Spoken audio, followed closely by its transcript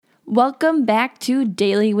Welcome back to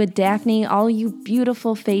Daily with Daphne, all you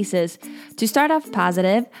beautiful faces. To start off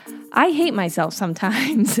positive, I hate myself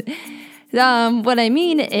sometimes. What I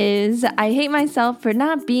mean is I hate myself for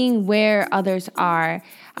not being where others are.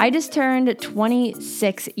 I just turned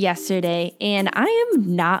 26 yesterday, and I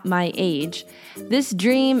am not my age. This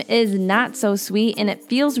dream is not so sweet, and it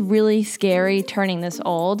feels really scary turning this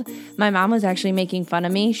old. My mom was actually making fun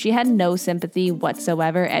of me. She had no sympathy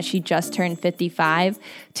whatsoever as she just turned 55,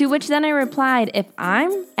 to which then I replied, if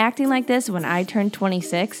I'm acting like this when I turn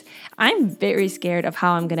 26, I'm very scared of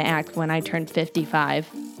how I'm going to act when I turn 55.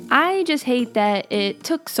 I just hate that it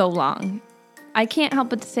took so long. I can't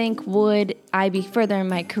help but to think, would I be further in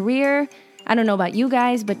my career? I don't know about you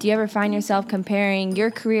guys, but do you ever find yourself comparing your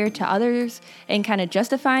career to others and kind of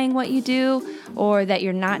justifying what you do, or that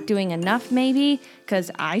you're not doing enough maybe? Because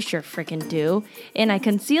I sure freaking do. And I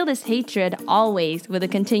conceal this hatred always with a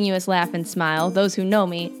continuous laugh and smile. Those who know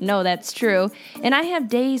me know that's true. And I have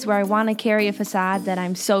days where I want to carry a facade that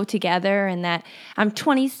I'm so together and that I'm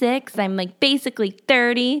 26, I'm like basically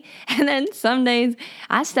 30. And then some days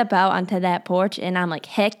I step out onto that porch and I'm like,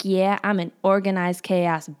 heck yeah, I'm an organized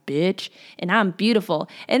chaos bitch. And I'm beautiful.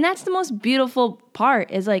 And that's the most beautiful part,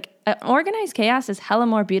 is like organized chaos is hella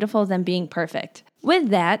more beautiful than being perfect. With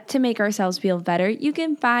that, to make ourselves feel better, you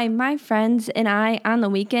can find my friends and I on the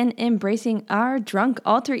weekend embracing our drunk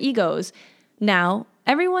alter egos. Now,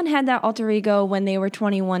 everyone had that alter ego when they were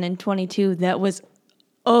 21 and 22 that was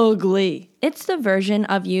ugly. It's the version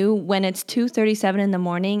of you when it's 2:37 in the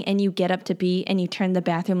morning and you get up to pee and you turn the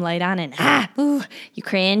bathroom light on and you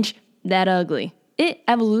cringe. That ugly. It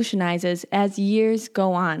evolutionizes as years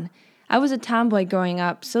go on. I was a tomboy growing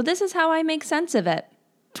up, so this is how I make sense of it.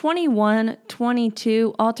 21,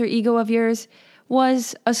 22 alter ego of yours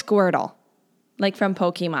was a Squirtle, like from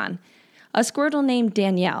Pokemon. A Squirtle named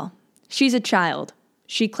Danielle. She's a child.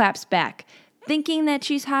 She claps back, thinking that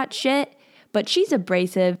she's hot shit, but she's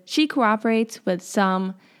abrasive. She cooperates with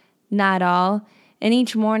some, not all. And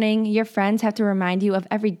each morning, your friends have to remind you of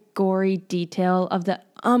every gory detail of the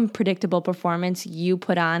unpredictable performance you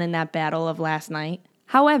put on in that battle of last night.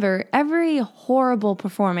 However, every horrible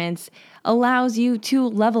performance allows you to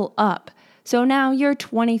level up. So now you're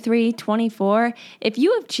 23, 24. If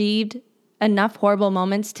you have achieved enough horrible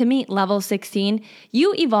moments to meet level 16,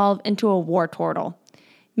 you evolve into a war turtle.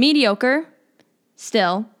 Mediocre,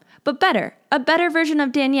 still, but better. A better version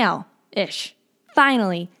of Danielle-ish.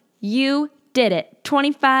 Finally, you did it.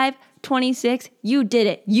 25, 26, you did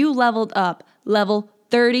it. You leveled up. Level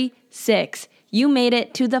 36. You made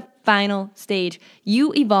it to the final stage.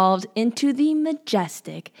 You evolved into the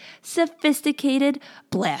majestic, sophisticated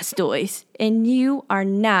Blastoise, and you are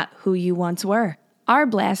not who you once were. Our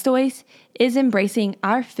Blastoise is embracing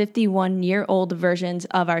our 51-year-old versions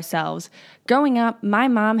of ourselves. Growing up, my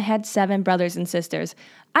mom had 7 brothers and sisters.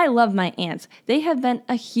 I love my aunts. They have been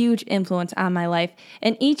a huge influence on my life,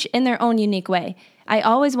 and each in their own unique way. I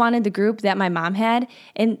always wanted the group that my mom had,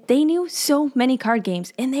 and they knew so many card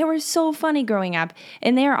games, and they were so funny growing up.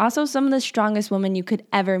 And they are also some of the strongest women you could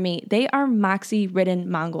ever meet. They are moxie-ridden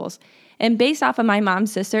Mongols. And based off of my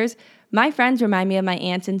mom's sisters, my friends remind me of my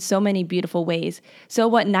aunts in so many beautiful ways. So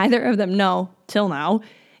what neither of them know, till now,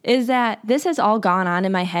 is that this has all gone on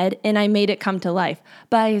in my head, and I made it come to life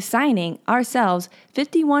by assigning ourselves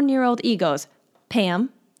 51-year-old egos: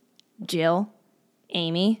 Pam, Jill,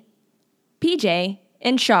 Amy, PJ,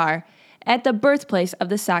 and Char at the birthplace of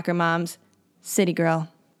the Soccer Moms, City Girl.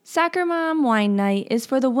 Soccer Mom Wine Night is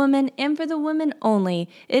for the women and for the women only.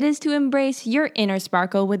 It is to embrace your inner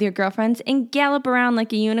sparkle with your girlfriends and gallop around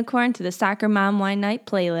like a unicorn to the Soccer Mom Wine Night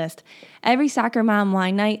playlist. Every Soccer Mom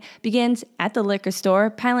Wine Night begins at the liquor store,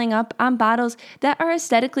 piling up on bottles that are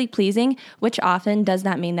aesthetically pleasing, which often does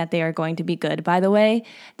not mean that they are going to be good, by the way.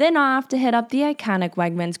 Then off to hit up the iconic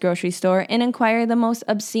Wegmans grocery store and acquire the most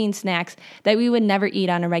obscene snacks that we would never eat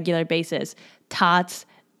on a regular basis. Tots,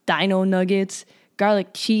 dino nuggets, garlic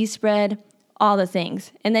cheese spread, all the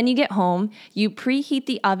things. And then you get home, you preheat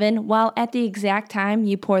the oven while at the exact time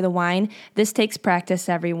you pour the wine. This takes practice,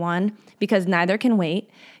 everyone, because neither can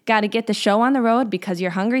wait. Got to get the show on the road because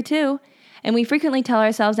you're hungry too. And we frequently tell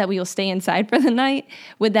ourselves that we will stay inside for the night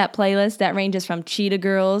with that playlist that ranges from Cheetah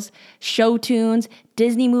Girls, show tunes,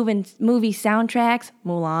 Disney movie soundtracks,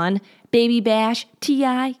 Mulan, Baby Bash,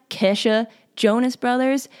 T.I., Kesha, Jonas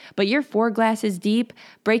Brothers, but you're 4 glasses deep,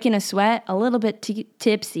 breaking a sweat, a little bit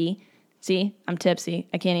tipsy. See, I'm tipsy.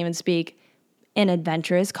 I can't even speak. An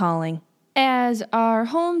adventure is calling. As our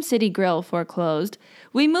home city grill foreclosed,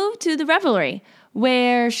 we moved to the Revelry,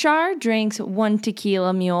 where Char drinks 1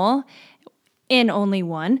 tequila mule, and only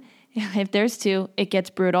 1. If there's 2, it gets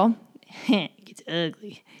brutal. It gets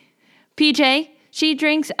ugly. PJ, she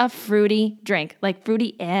drinks a fruity drink, like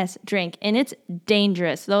fruity ass drink, and it's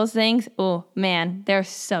dangerous. Those things, oh man, they're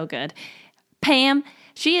so good. Pam,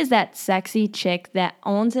 she is that sexy chick that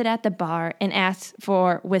owns it at the bar and asks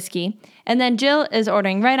for whiskey. And then Jill is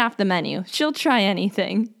ordering right off the menu. She'll try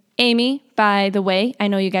anything. Amy, by the way, I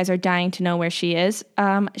know you guys are dying to know where she is.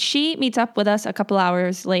 She meets up with us a couple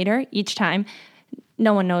hours later each time.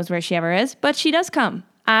 No one knows where she ever is, but she does come.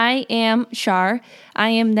 I am Shar. I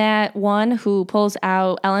am that one who pulls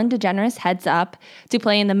out Ellen DeGeneres Heads Up to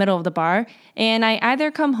play in the middle of the bar, and I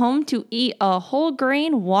either come home to eat a whole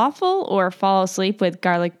grain waffle or fall asleep with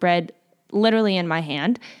garlic bread literally in my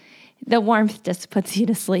hand. The warmth just puts you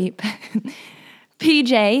to sleep.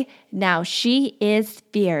 PJ, now she is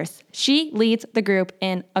fierce. She leads the group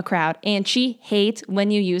in a crowd, and she hates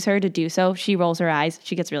when you use her to do so. She rolls her eyes.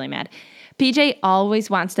 She gets really mad. PJ always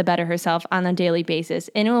wants to better herself on a daily basis,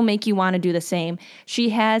 and it will make you want to do the same. She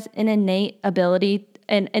has an innate ability,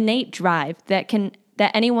 an innate drive that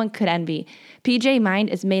anyone could envy. PJ mind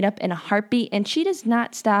is made up in a heartbeat, and she does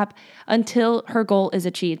not stop until her goal is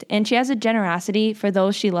achieved. And she has a generosity for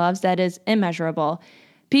those she loves that is immeasurable.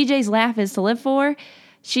 PJ's laugh is to live for.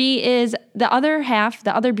 She is the other half,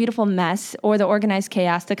 the other beautiful mess, or the organized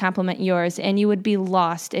chaos to complement yours, and you would be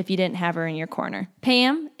lost if you didn't have her in your corner.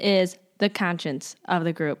 Pam is the conscience of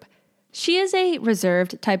the group. She is a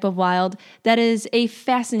reserved type of wild that is a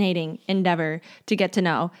fascinating endeavor to get to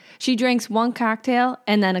know. She drinks one cocktail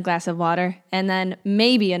and then a glass of water, and then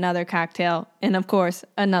maybe another cocktail, and of course,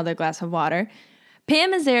 another glass of water.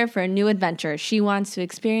 Pam is there for a new adventure. She wants to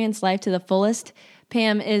experience life to the fullest.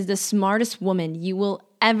 Pam is the smartest woman you will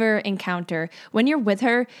ever encounter. When you're with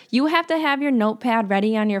her, you have to have your notepad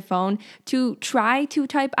ready on your phone to try to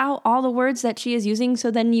type out all the words that she is using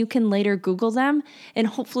so then you can later Google them and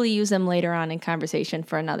hopefully use them later on in conversation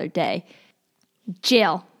for another day.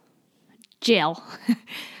 Jill.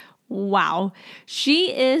 Wow.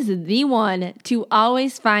 She is the one to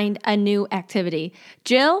always find a new activity.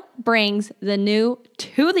 Jill brings the new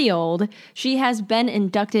to the old. She has been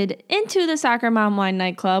inducted into the Soccer Mom Wine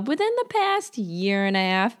Nightclub within the past year and a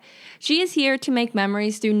half. She is here to make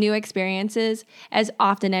memories through new experiences as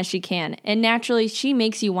often as she can. And naturally, she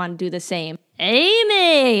makes you want to do the same.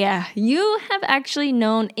 Amy! You have actually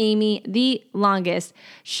known Amy the longest.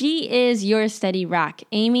 She is your steady rock.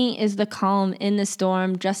 Amy is the calm in the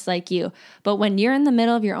storm, just like you. But when you're in the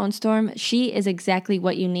middle of your own storm, she is exactly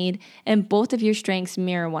what you need, and both of your strengths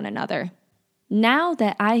mirror one another. Now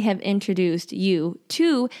that I have introduced you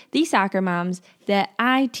to the soccer moms that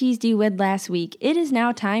I teased you with last week, it is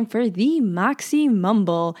now time for the Moxie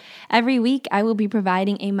Mumble. Every week I will be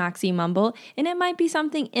providing a Moxie Mumble, and it might be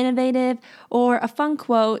something innovative or a fun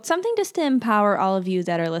quote, something just to empower all of you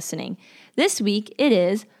that are listening. This week it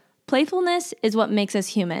is, playfulness is what makes us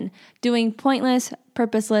human, doing pointless,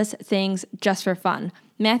 purposeless things just for fun.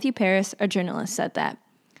 Matthew Paris, a journalist, said that.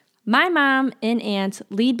 My mom and aunts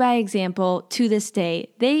lead by example to this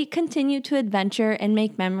day. They continue to adventure and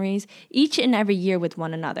make memories each and every year with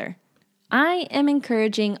one another. I am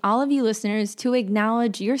encouraging all of you listeners to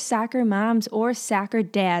acknowledge your soccer moms or soccer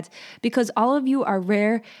dads because all of you are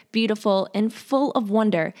rare, beautiful, and full of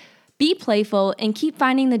wonder. Be playful and keep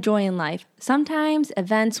finding the joy in life. Sometimes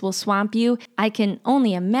events will swamp you. I can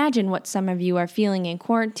only imagine what some of you are feeling in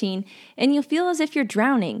quarantine, and you'll feel as if you're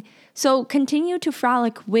drowning. So continue to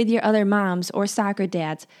frolic with your other moms or soccer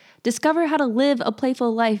dads. Discover how to live a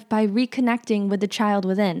playful life by reconnecting with the child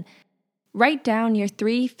within. Write down your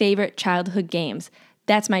 3 favorite childhood games.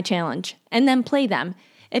 That's my challenge. And then play them.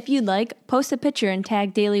 If you'd like, post a picture and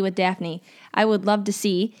tag Daily with Daphne. I would love to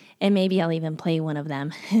see, and maybe I'll even play one of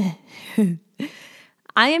them.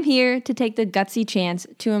 I am here to take the gutsy chance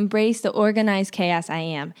to embrace the organized chaos I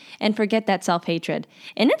am and forget that self-hatred.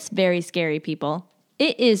 And it's very scary, people.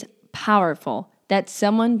 It is powerful that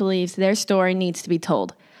someone believes their story needs to be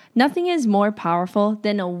told. Nothing is more powerful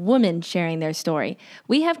than a woman sharing their story.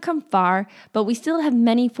 We have come far, but we still have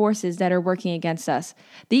many forces that are working against us.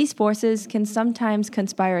 These forces can sometimes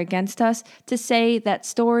conspire against us to say that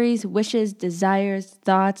stories, wishes, desires,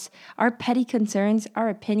 thoughts, our petty concerns, our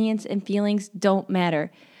opinions, and feelings don't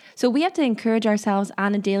matter. So we have to encourage ourselves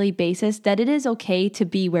on a daily basis that it is okay to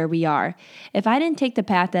be where we are. If I didn't take the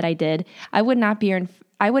path that I did, I would not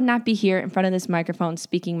be here in front of this microphone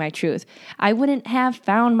speaking my truth. I wouldn't have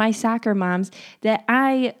found my soccer moms that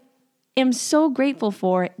I am so grateful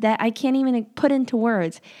for that I can't even put into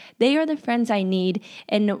words. They are the friends I need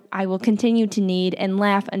and I will continue to need and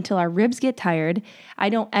laugh until our ribs get tired. I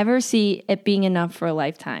don't ever see it being enough for a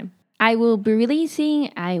lifetime. I will be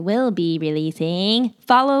releasing.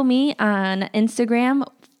 Follow me on Instagram.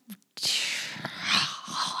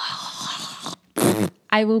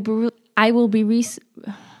 I will be Reese.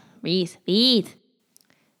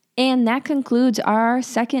 And that concludes our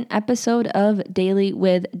second episode of Daily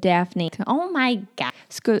with Daphne. Oh my God.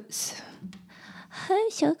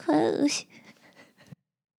 So close.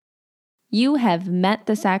 You have met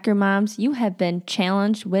the soccer moms. You have been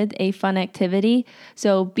challenged with a fun activity.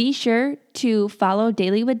 So be sure to follow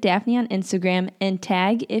Daily with Daphne on Instagram and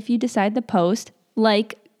tag if you decide to post.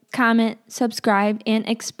 Like, comment, subscribe, and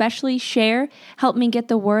especially share. Help me get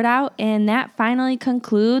the word out. And that finally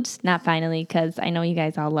concludes, not finally, because I know you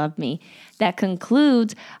guys all love me. That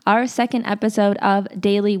concludes our second episode of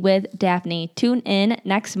Daily with Daphne. Tune in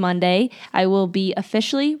next Monday. I will be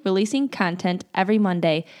officially releasing content every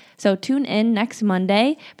Monday. So tune in next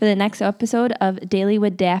Monday for the next episode of Daily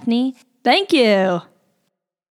with Daphne. Thank you.